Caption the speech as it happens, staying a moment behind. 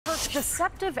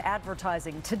Deceptive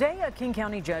advertising. Today, a King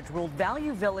County judge ruled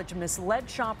Value Village misled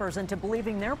shoppers into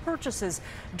believing their purchases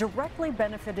directly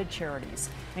benefited charities.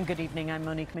 And good evening, I'm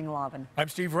Monique Minglavin. I'm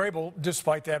Steve Rabel.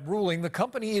 Despite that ruling, the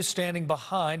company is standing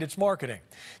behind its marketing.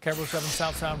 KRO 7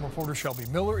 South Sound reporter Shelby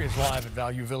Miller is live at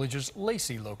Value Village's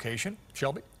Lacey location.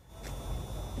 Shelby?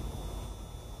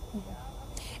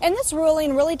 And this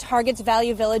ruling really targets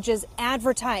Value Village's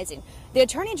advertising. The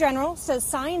Attorney General says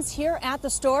signs here at the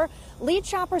store lead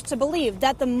shoppers to believe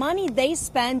that the money they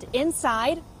spend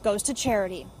inside goes to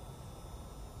charity.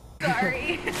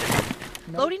 Sorry.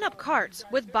 Loading up carts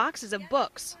with boxes of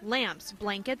books, lamps,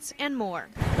 blankets, and more.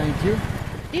 Thank you.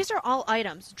 These are all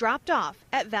items dropped off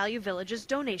at Value Village's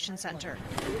donation center.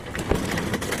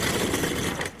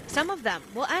 Some of them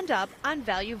will end up on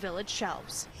Value Village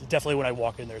shelves. Definitely when I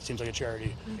walk in there, it seems like a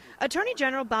charity. Attorney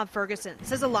General Bob Ferguson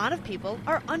says a lot of people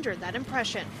are under that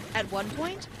impression. At one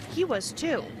point, he was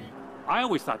too. I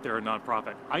always thought they were a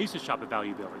nonprofit. I used to shop at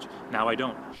Value Village. Now I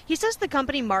don't. He says the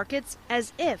company markets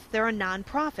as if they're a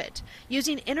nonprofit,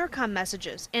 using intercom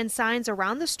messages and signs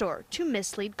around the store to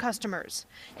mislead customers.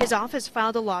 His office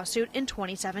filed a lawsuit in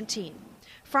 2017.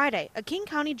 Friday, a King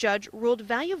County judge ruled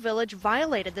Value Village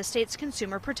violated the state's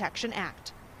Consumer Protection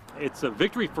Act. It's a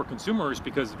victory for consumers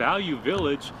because Value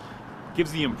Village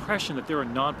gives the impression that they're a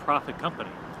nonprofit company.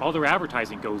 All their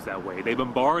advertising goes that way. They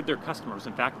bombard their customers.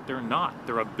 In fact, they're not.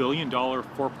 They're a billion-dollar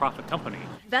for-profit company.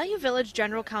 Value Village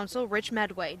General Counsel Rich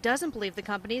Medway doesn't believe the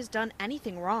company's done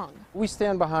anything wrong. We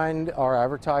stand behind our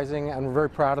advertising, and we're very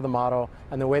proud of the model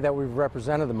and the way that we've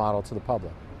represented the model to the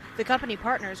public. The company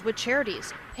partners with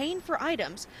charities, paying for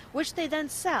items which they then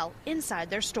sell inside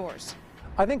their stores.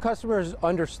 I think customers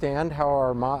understand how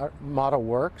our model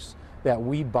works, that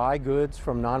we buy goods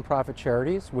from nonprofit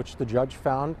charities, which the judge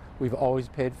found we've always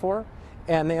paid for,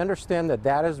 and they understand that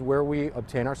that is where we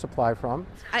obtain our supply from.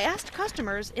 I asked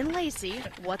customers in Lacey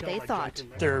what they thought.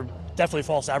 They're definitely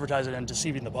false advertising and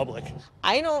deceiving the public.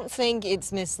 I don't think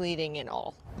it's misleading at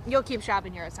all. You'll keep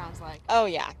shopping here, it sounds like. Oh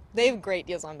yeah, they have great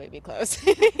deals on baby clothes.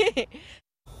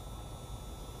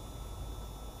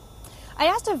 I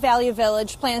asked if Value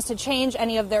Village plans to change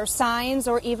any of their signs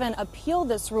or even appeal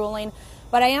this ruling,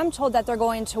 but I am told that they're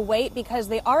going to wait because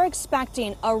they are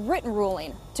expecting a written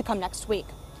ruling to come next week.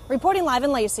 Reporting live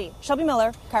in Lacey, Shelby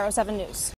Miller, KRO 7 News.